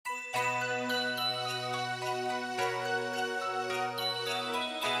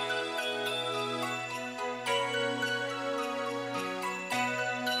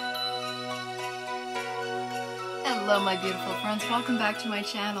Hello my beautiful friends, welcome back to my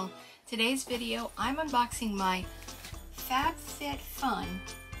channel. Today's video, I'm unboxing my FABFITFUN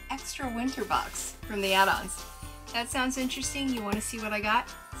Extra Winter Box from the Add-ons. That sounds interesting? You want to see what I got?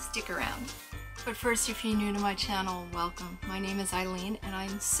 Stick around. But first, if you're new to my channel, welcome. My name is Eileen and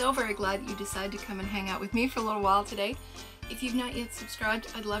I'm so very glad that you decided to come and hang out with me for a little while today. If you've not yet subscribed,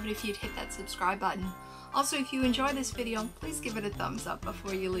 I'd love it if you'd hit that subscribe button. Also, if you enjoy this video, please give it a thumbs up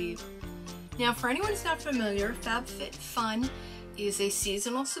before you leave. Now, for anyone who's not familiar, FABFITFUN is a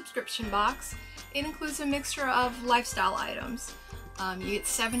seasonal subscription box. It includes a mixture of lifestyle items. You get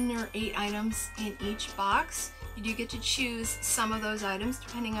 7 or 8 items in each box. You do get to choose some of those items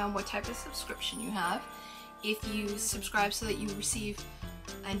depending on what type of subscription you have. If you subscribe so that you receive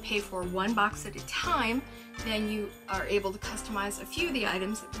and pay for one box at a time, then you are able to customize a few of the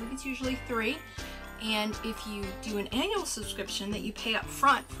items. I believe it's usually 3. And if you do an annual subscription that you pay up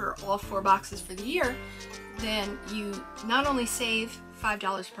front for all 4 boxes for the year, then you not only save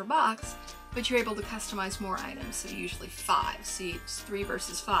 $5 per box, but you're able to customize more items, so usually 5, so it's 3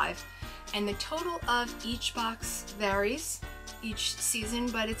 versus 5. And the total of each box varies each season,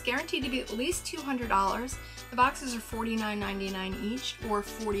 but it's guaranteed to be at least $200. The boxes are $49.99 each, or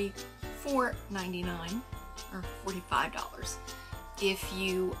 $44.99, or $45 if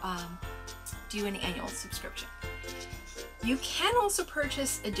you do an annual subscription. You can also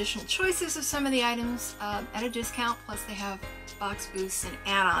purchase additional choices of some of the items at a discount, plus they have box boosts and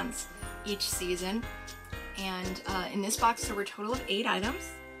add-ons each season. And in this box there were a total of 8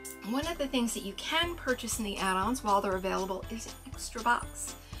 items. One of the things that you can purchase in the add-ons while they're available is an extra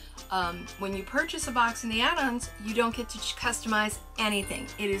box. When you purchase a box in the add-ons, you don't get to customize anything.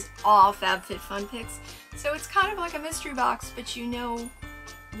 It is all FABFITFUN picks. So it's kind of like a mystery box, but you know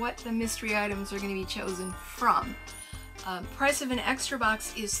what the mystery items are going to be chosen from. Price of an extra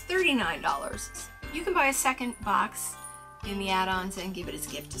box is $39. You can buy a second box in the add-ons and give it as a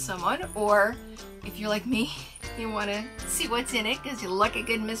gift to someone, or if you're like me, you want to see what's in it because you like a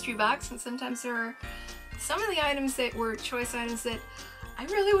good mystery box, and sometimes there are some of the items that were choice items that I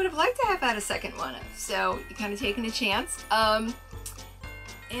really would have liked to have had a second one of, so you're kind of taking a chance.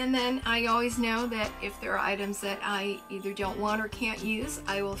 And then I always know that if there are items that I either don't want or can't use,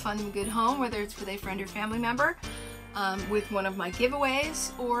 I will find them a good home, whether it's with a friend or family member, with one of my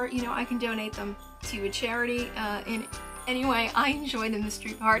giveaways, or I can donate them to a charity. In any way, I enjoy the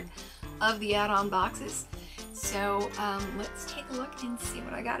mystery part of the add-on boxes. So let's take a look and see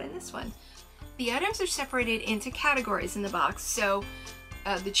what I got in this one. The items are separated into categories in the box. So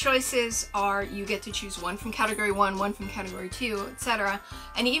the choices are, you get to choose one from category 1, one from category 2, etc.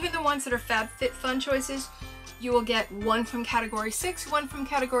 And even the ones that are FABFITFUN choices, you will get one from category 6, one from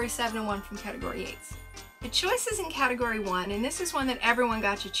category 7, and one from category 8. The choices in category 1, and this is one that everyone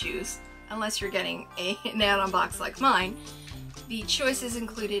got to choose, unless you're getting an add-on box like mine. The choices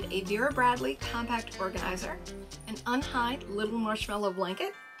included a Vera Bradley compact organizer, an unhide little marshmallow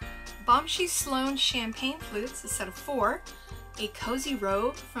blanket, Bombshy Sloan champagne flutes, a set of 4, a cozy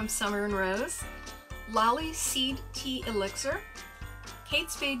robe from Summer and Rose, Lolly Seed Tea Elixir,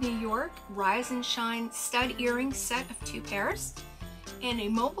 Kate Spade New York Rise and Shine stud earring set of 2 pairs, and a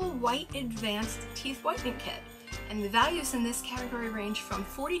Mobile White Advanced Teeth Whitening Kit. And the values in this category range from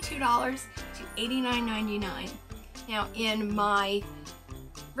 $42 to $89.99. Now, in my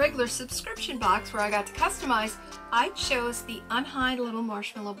regular subscription box where I got to customize, I chose the unhide little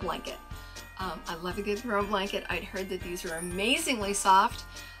marshmallow blanket. I love a good throw blanket. I'd heard that these are amazingly soft,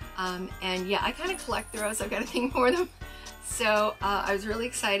 and yeah, I kind of collect throws. I've got a thing for them, so I was really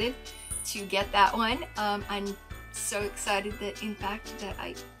excited to get that one. I'm so excited that, in fact, that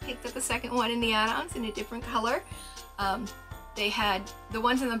I picked up a second one in the add-ons in a different color. They had, the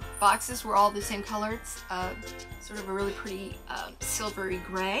ones in the boxes were all the same color. It's sort of a really pretty silvery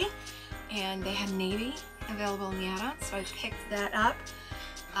gray, and they had navy available in the add-ons, so I picked that up.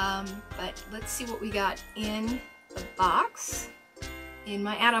 But let's see what we got in the box, in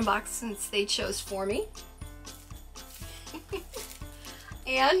my add-on box, since they chose for me.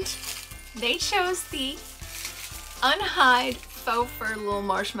 And they chose the unhide faux fur little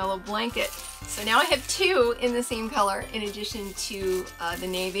marshmallow blanket. So now I have 2 in the same color in addition to the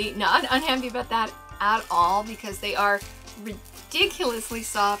navy. Not unhappy about that at all because they are ridiculously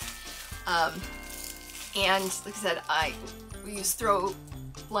soft. And like I said, we use throw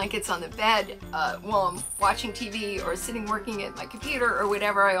blankets on the bed while I'm watching TV or sitting working at my computer or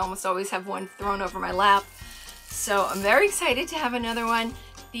whatever. I almost always have one thrown over my lap. So I'm very excited to have another one.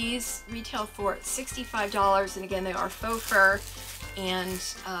 These retail for $65, and again, they are faux fur. And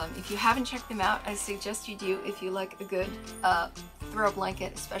if you haven't checked them out, I suggest you do if you like a good throw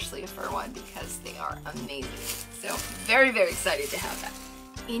blanket, especially a fur one, because they are amazing. So very, very excited to have that.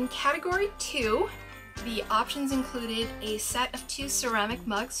 In category 2, the options included a set of 2 ceramic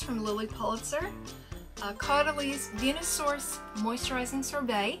mugs from Lily Pulitzer, Caudaly's Venusaur's Moisturizing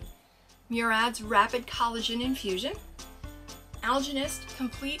Sorbet, Murad's Rapid Collagen Infusion, Algenist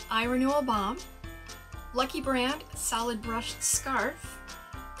Complete Eye Renewal Balm, Lucky Brand Solid Brushed Scarf,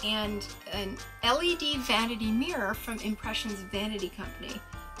 and an LED vanity mirror from Impressions Vanity Company.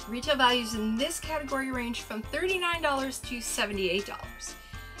 Retail values in this category range from $39 to $78.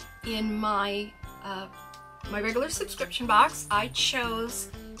 In my regular subscription box, I chose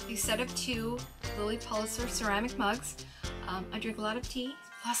a set of 2 Lily Pulitzer ceramic mugs. I drink a lot of tea,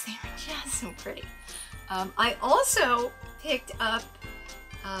 plus they are just so pretty. I also picked up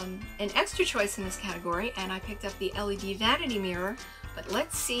an extra choice in this category, and I picked up the LED vanity mirror, but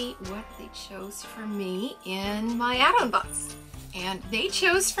let's see what they chose for me in my add-on box. And they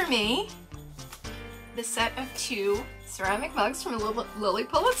chose for me the set of 2 ceramic mugs from Lily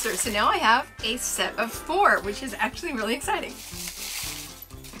Pulitzer. So now I have a set of 4, which is actually really exciting.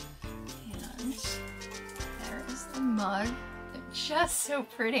 And there is the mug. They're just so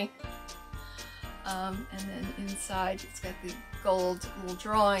pretty. And then inside it's got the gold little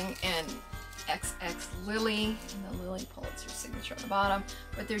drawing and XX Lily and the Lily Pulitzer signature on the bottom.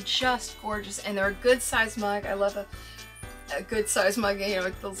 But they're just gorgeous, and they're a good size mug. I love a good size mug, you know,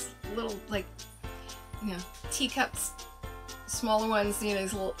 like those little, like, you know, teacups, smaller ones, you know,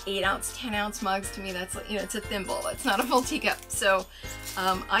 these little 8-ounce, 10-ounce mugs. To me, that's, you know, it's a thimble. It's not a full teacup. So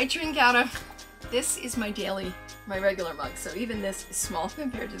I drink out of, this is my regular mug. So even this is small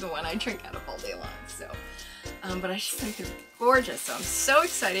compared to the one I drink out of all day long. So, but I just think they're gorgeous. So I'm so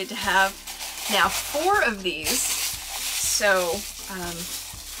excited to have now 4 of these. So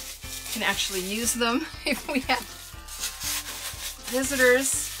can actually use them if we have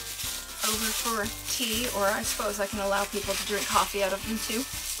visitors over for tea, or I suppose I can allow people to drink coffee out of them too.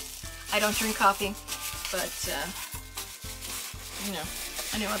 I don't drink coffee, but you know,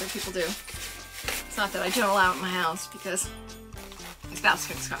 I know other people do. It's not that I don't allow it in my house because my spouse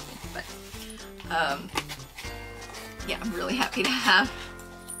drinks coffee, but yeah, I'm really happy to have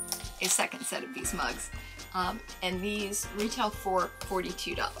a second set of these mugs. And these retail for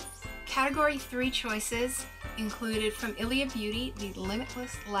 $42. Category 3 choices included from Ilia Beauty, the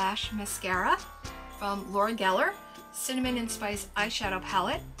Limitless Lash Mascara, from Laura Geller, Cinnamon and Spice Eyeshadow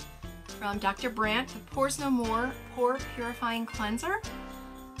Palette, from Dr. Brandt, the Pores No More Pore Purifying Cleanser,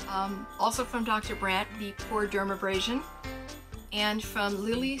 also from Dr. Brandt, the Pore Dermabrasion, and from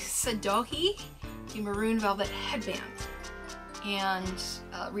Lily Sadohi, the Maroon Velvet Headband. And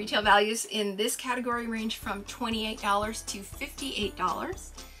retail values in this category range from $28 to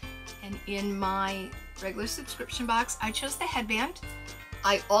 $58. And in my regular subscription box, I chose the headband.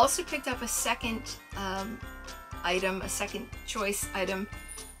 I also picked up a second item, a second choice item.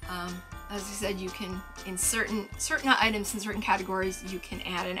 As I said, you can, in certain items in certain categories, you can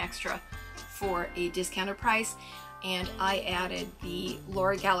add an extra for a discounted price. And I added the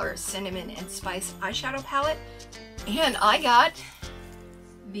Laura Geller Cinnamon and Spice Eyeshadow Palette. And I got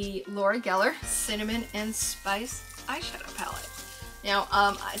the Laura Geller Cinnamon and Spice Eyeshadow Palette. Now,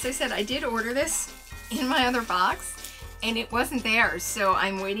 as I said, I did order this in my other box, and it wasn't there, so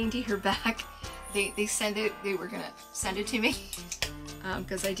I'm waiting to hear back. They were gonna send it to me,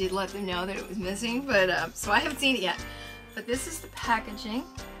 because I did let them know that it was missing, but so I haven't seen it yet. But this is the packaging.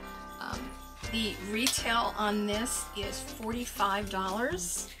 The retail on this is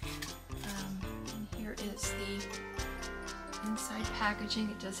 $45. And here is the inside packaging.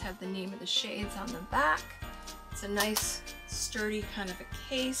 It does have the name of the shades on the back. It's a nice, sturdy kind of a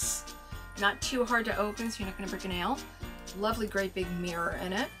case. Not too hard to open, so you're not going to break a nail. Lovely, great big mirror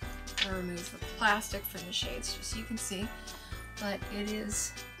in it. I removed the plastic from the shades just so you can see. But it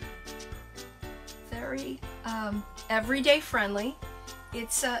is very everyday friendly.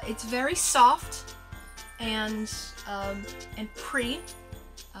 It's very soft and pretty.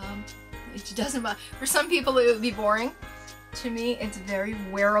 It doesn't, for some people it would be boring. To me, it's very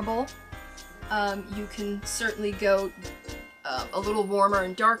wearable. You can certainly go a little warmer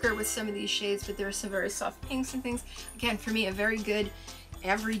and darker with some of these shades, but there are some very soft pinks and things. Again, for me, a very good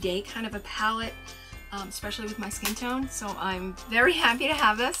everyday kind of a palette, especially with my skin tone. So I'm very happy to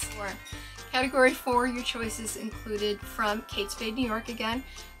have this. For category 4, your choices included from Kate Spade New York again,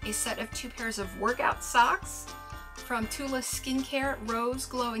 a set of 2 pairs of workout socks, from Tula Skincare Rose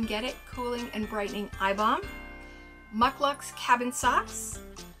Glow and Get It Cooling and Brightening Eye Balm, Muckluck's Cabin Socks,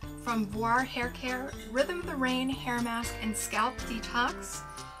 from Voir Hair Care, Rhythm of the Rain Hair Mask and Scalp Detox,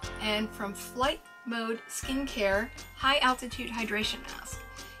 and from Flight Mode Skincare High Altitude Hydration Mask.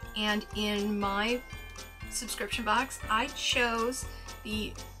 And in my subscription box, I chose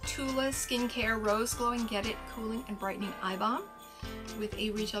the Tula Skincare Rose Glow and Get It Cooling and Brightening Eye Balm with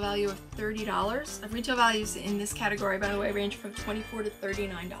a retail value of $30. Retail values in this category, by the way, range from $24 to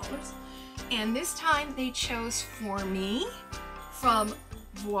 $39. And this time they chose for me from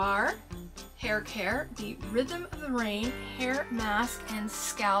Voir Hair Care the Rhythm of the Rain Hair Mask and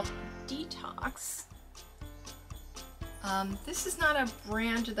Scalp Detox. This is not a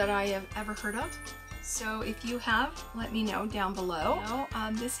brand that I have ever heard of, so if you have, let me know down below.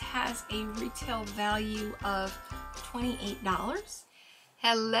 This has a retail value of $28.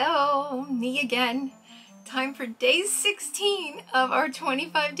 Hello, me again. Time for day 16 of our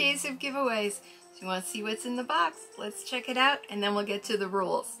 25 days of giveaways. So you want to see what's in the box? Let's check it out and then we'll get to the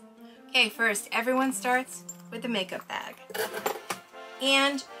rules. Okay, first, everyone starts with a makeup bag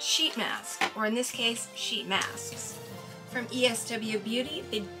and sheet mask, or in this case, sheet masks. From ESW Beauty,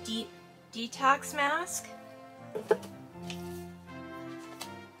 the Deep Detox Mask.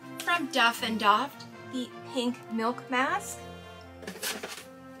 From Duff & Doft, the Pink Milk Mask.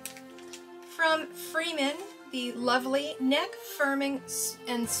 From Freeman, the Lovely Neck Firming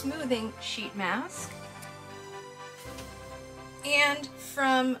and Smoothing Sheet Mask. And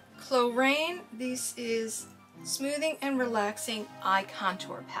from Clorraine, this is Smoothing and Relaxing Eye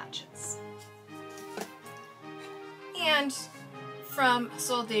Contour Patches. And from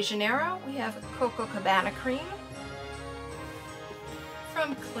Sol de Janeiro, we have Coco Cabana Cream.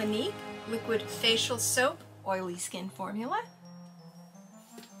 From Clinique, Liquid Facial Soap, Oily Skin Formula.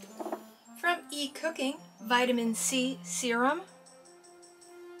 From eCooking, Vitamin C Serum.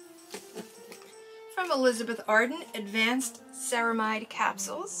 From Elizabeth Arden, Advanced Ceramide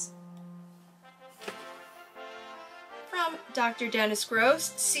Capsules. From Dr. Dennis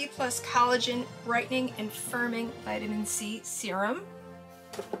Gross, C+ Collagen Brightening and Firming Vitamin C Serum.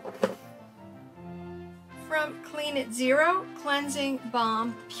 From Clean It Zero, Cleansing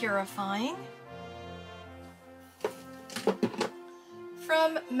Balm Purifying.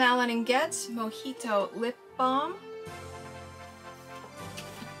 From Malin & Getz, Mojito Lip Balm.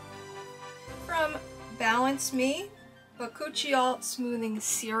 From Balance Me, Bakuchiol Smoothing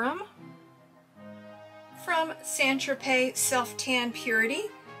Serum. From Saint Tropez Self Tan Purity,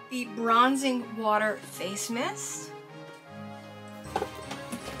 the Bronzing Water Face Mist.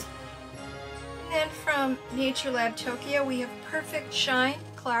 And then from Nature Lab Tokyo, we have Perfect Shine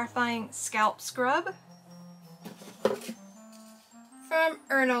Clarifying Scalp Scrub. From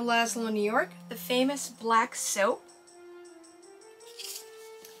Erno Laszlo, New York, the famous Black Soap.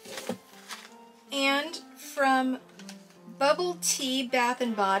 And from Bubble Tea Bath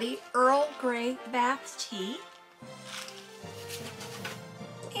 & Body Earl Grey Bath Tea.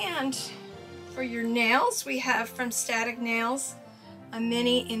 And for your nails, we have from Static Nails a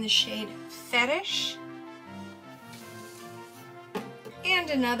mini in the shade Fetish.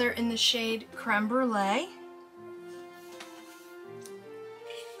 And another in the shade Creme Brulee.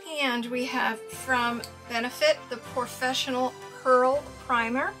 And we have from Benefit the Professional Pearl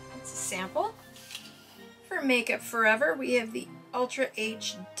Primer. It's a sample. For Makeup Forever, we have the Ultra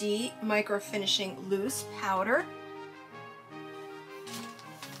HD Micro Finishing Loose Powder.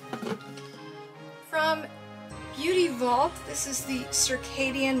 From Beauty Vault, this is the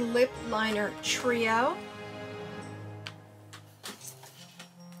Circadian Lip Liner Trio.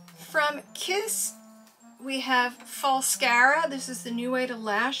 From Kiss, we have Falscara. This is the new way to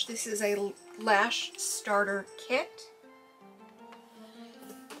lash. This is a lash starter kit.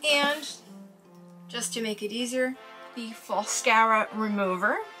 And just to make it easier, the Falscara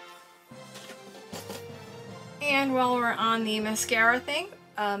Remover. And while we're on the mascara thing,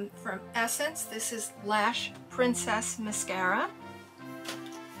 from Essence, this is Lash Princess Mascara.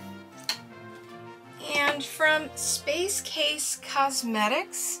 And from Space Case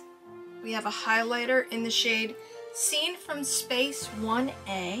Cosmetics, we have a highlighter in the shade Seen from Space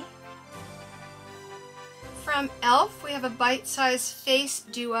 1A. From e.l.f., we have a bite-sized face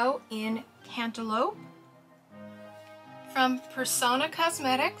duo in Cantaloupe. From Persona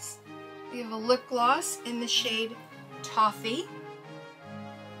Cosmetics, we have a lip gloss in the shade Toffee.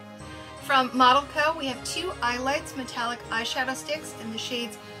 From Model Co., we have two Eyelights metallic eyeshadow sticks in the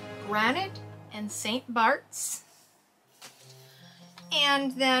shades Granite and St. Bart's.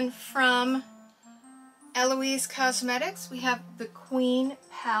 And then from Eloise Cosmetics, we have the Queen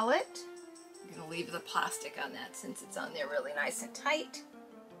palette. I'm going to leave the plastic on that since it's on there really nice and tight.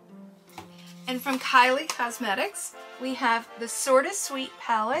 And from Kylie Cosmetics, we have the Sorta Sweet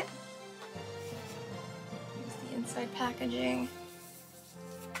palette. Here's the inside packaging.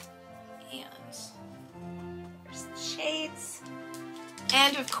 And there's the shades.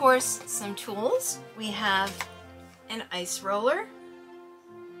 And of course, some tools. We have an ice roller.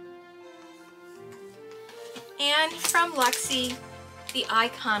 And from Luxie, the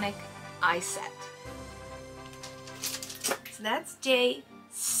iconic eye set. So that's day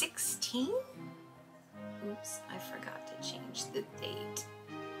 16. Oops, I forgot to change the date.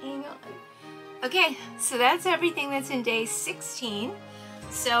 Hang on. Okay, so that's everything that's in day 16.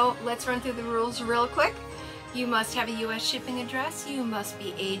 So let's run through the rules real quick. You must have a US shipping address. You must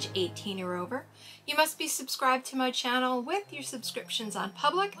be age 18 or over. You must be subscribed to my channel with your subscriptions on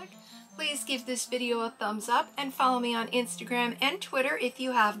public. Please give this video a thumbs up and follow me on Instagram and Twitter if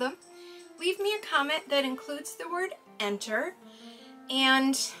you have them. Leave me a comment that includes the word enter.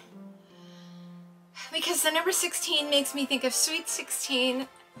 And because the number 16 makes me think of Sweet 16,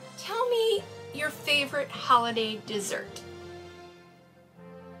 tell me your favorite holiday dessert.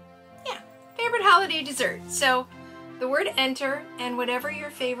 Yeah, favorite holiday dessert. So the word enter and whatever your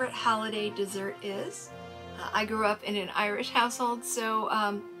favorite holiday dessert is. I grew up in an Irish household,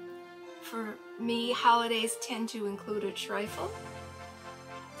 so for me, holidays tend to include a trifle.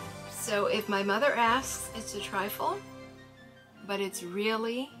 So if my mother asks, it's a trifle, but it's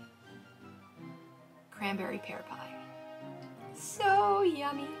really cranberry pear pie. So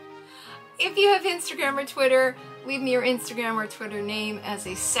yummy. If you have Instagram or Twitter, leave me your Instagram or Twitter name as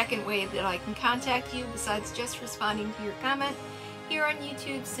a second way that I can contact you besides just responding to your comment here on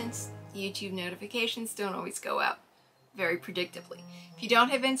YouTube, since YouTube notifications don't always go out very predictably. If you don't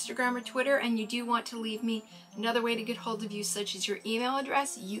have Instagram or Twitter and you do want to leave me another way to get hold of you, such as your email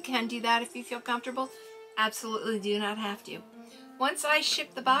address, you can do that if you feel comfortable. Absolutely do not have to. Once I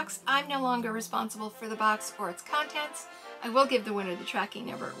ship the box, I'm no longer responsible for the box or its contents. I will give the winner the tracking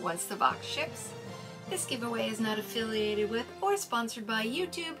number once the box ships. This giveaway is not affiliated with or sponsored by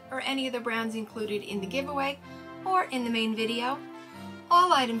YouTube or any of the brands included in the giveaway or in the main video.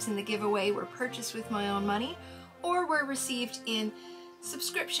 All items in the giveaway were purchased with my own money or were received in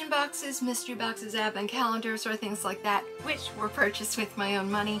subscription boxes, mystery boxes, advent calendars, or things like that, which were purchased with my own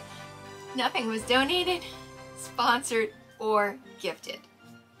money. Nothing was donated, sponsored, or gifted.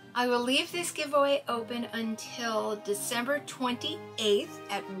 I will leave this giveaway open until December 28th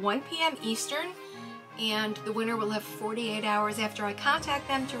at 1 p.m. Eastern, and the winner will have 48 hours after I contact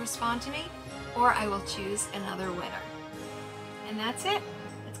them to respond to me, or I will choose another winner. And that's it.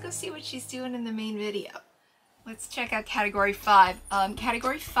 Let's go see what she's doing in the main video. Let's check out Category 5.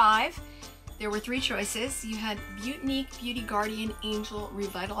 Category 5, there were 3 choices. You had Beautinique Beauty Guardian Angel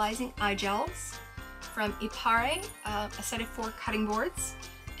Revitalizing Eye Gels, from Ipare, a set of 4 cutting boards,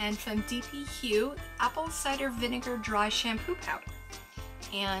 and from DP Hue, Apple Cider Vinegar Dry Shampoo Powder.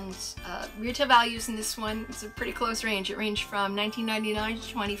 And retail values in this one is a pretty close range. It ranged from $19.99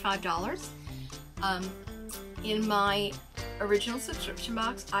 to $25. In my original subscription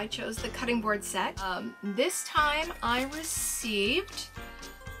box, I chose the cutting board set. This time I received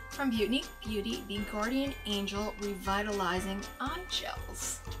from Beautinique Beauty the Guardian Angel Revitalizing Eye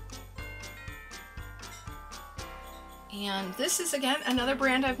Gels. And this is, again, another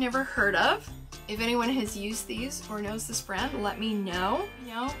brand I've never heard of. If anyone has used these or knows this brand, let me know.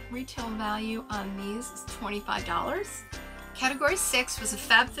 Retail value on these is $25. Category 6 was a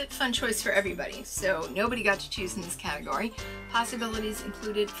FABFITFUN choice for everybody, so nobody got to choose in this category. Possibilities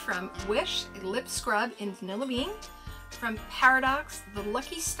included from Wish, a lip scrub in Vanilla Bean, from Paradox, the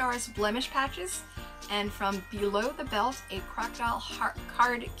Lucky Stars blemish patches, and from Below the Belt, a crocodile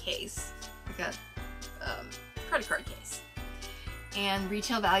card case, like a credit card case. And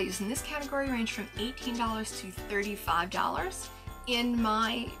retail values in this category range from $18 to $35. In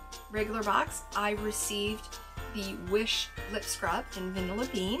my regular box, I received the Wish lip scrub in Vanilla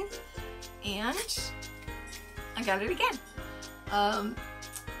Bean, and I got it again.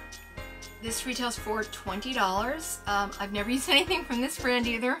 This retails for $20. I've never used anything from this brand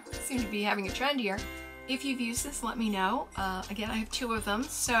either. Seem to be having a trend here. If you've used this, let me know. Again, I have 2 of them,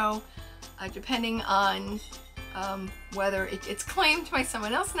 so depending on whether it's claimed by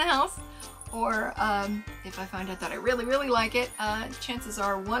someone else in the house, or if I find out that I really, really like it, chances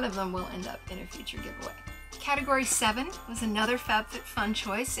are one of them will end up in a future giveaway. Category 7 was another FABFITFUN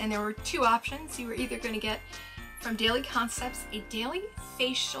choice, and there were 2 options. You were either going to get from Daily Concepts a daily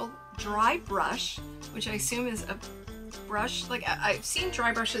facial dry brush, which I assume is a brush, like I've seen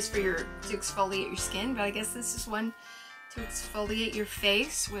dry brushes for to exfoliate your skin, but I guess this is one to exfoliate your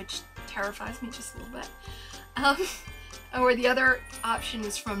face, which terrifies me just a little bit. Or the other option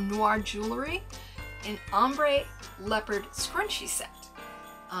is from Noir Jewelry, an ombre leopard scrunchie set.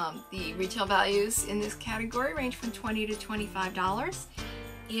 The retail values in this category range from $20 to $25.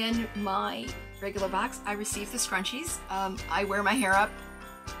 In my regular box, I received the scrunchies. I wear my hair up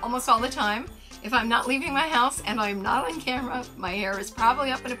almost all the time. If I'm not leaving my house and I'm not on camera, my hair is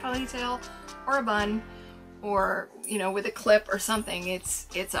probably up in a ponytail or a bun, or, you know, with a clip or something.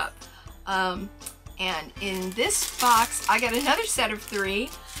 It's up. And in this box, I got another set of 3.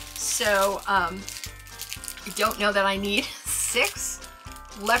 So I don't know that I need 6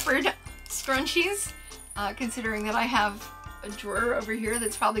 leopard scrunchies, considering that I have a drawer over here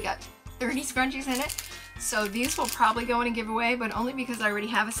that's probably got 30 scrunchies in it. So these will probably go in a giveaway, but only because I already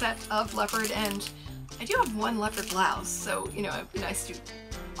have a set of leopard, and I do have 1 leopard blouse, so, you know, it'd be nice to,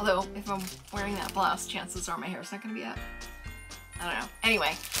 although if I'm wearing that blouse, chances are my hair's not going to be up. I don't know.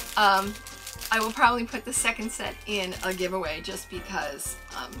 Anyway, I will probably put the second set in a giveaway just because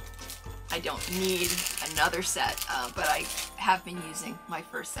I don't need another set, but I have been using my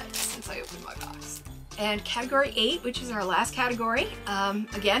first set since I opened my box. And category 8, which is our last category,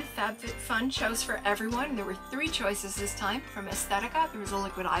 again, FABFITFUN chose for everyone. There were 3 choices this time. From Aesthetica, there was a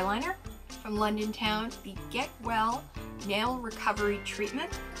liquid eyeliner. From London Town, the Get Well Nail Recovery Treatment.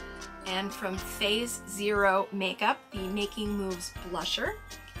 And from Phase Zero Makeup, the Making Moves Blusher.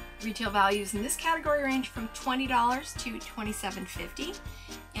 Retail values in this category range from $20 to $27.50.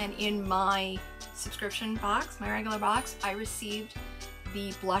 And in my subscription box, my regular box, I received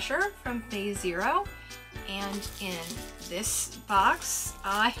the blusher from Phase Zero. And in this box,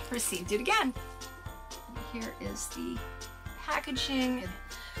 I received it again. Here is the packaging.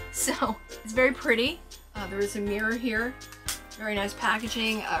 So it's very pretty. There is a mirror here. Very nice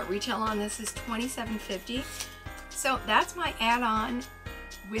packaging. Retail on this is $27.50. So that's my add-on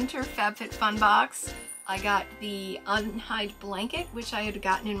Winter FabFitFun box. I got the Unhide blanket, which I had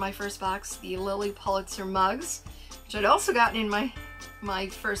gotten in my first box, the Lily Pulitzer mugs, which I'd also gotten in my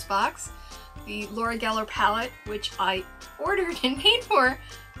first box, the Laura Geller palette, which I ordered and paid for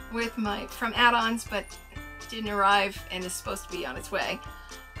with from Add-ons, but didn't arrive and is supposed to be on its way.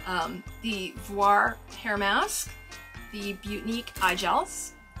 The Voir hair mask, the Butenique eye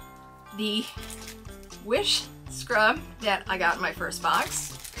gels, the Wish scrub that I got in my first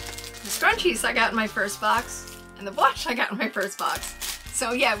box, the scrunchies I got in my first box, and the blush I got in my first box.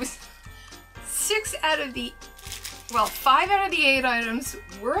 So yeah, it was 5 out of the 8 items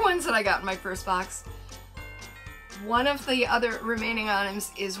were ones that I got in my first box. One of the other remaining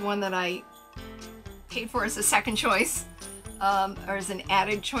items is one that I paid for as a second choice, or as an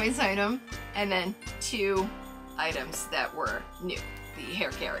added choice item, and then 2 items that were new, the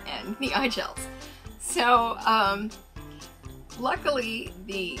hair care and the eye gels. So luckily,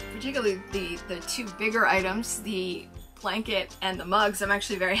 particularly the 2 bigger items, the blanket and the mugs, I'm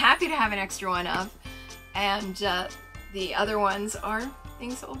actually very happy to have an extra one of, and the other ones are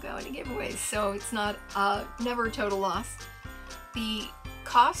things that will go into giveaways, so it's not never a total loss. The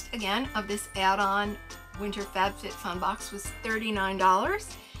cost, again, of this add-on Winter FabFitFun box was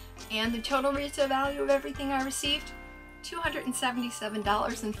 $39, and the total retail value of everything I received,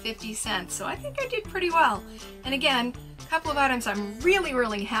 $277.50. So I think I did pretty well. And again, a couple of items I'm really,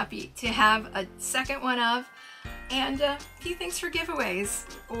 really happy to have a second one of, and a few things for giveaways,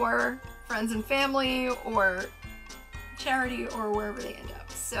 or friends and family, or charity, or wherever they end up.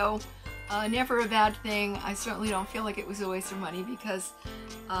 So never a bad thing. I certainly don't feel like it was a waste of money, because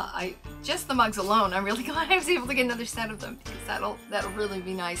just the mugs alone, I'm really glad I was able to get another set of them, because that'll really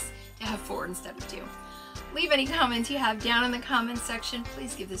be nice to have 4 instead of 2. Leave any comments you have down in the comments section.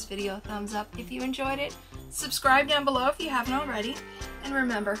 Please give this video a thumbs up if you enjoyed it. Subscribe down below if you haven't already. And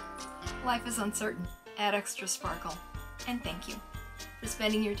remember, life is uncertain. Add extra sparkle. And thank you for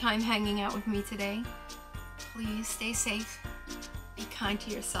spending your time hanging out with me today. Please stay safe, be kind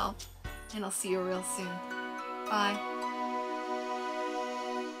to yourself, and I'll see you real soon. Bye.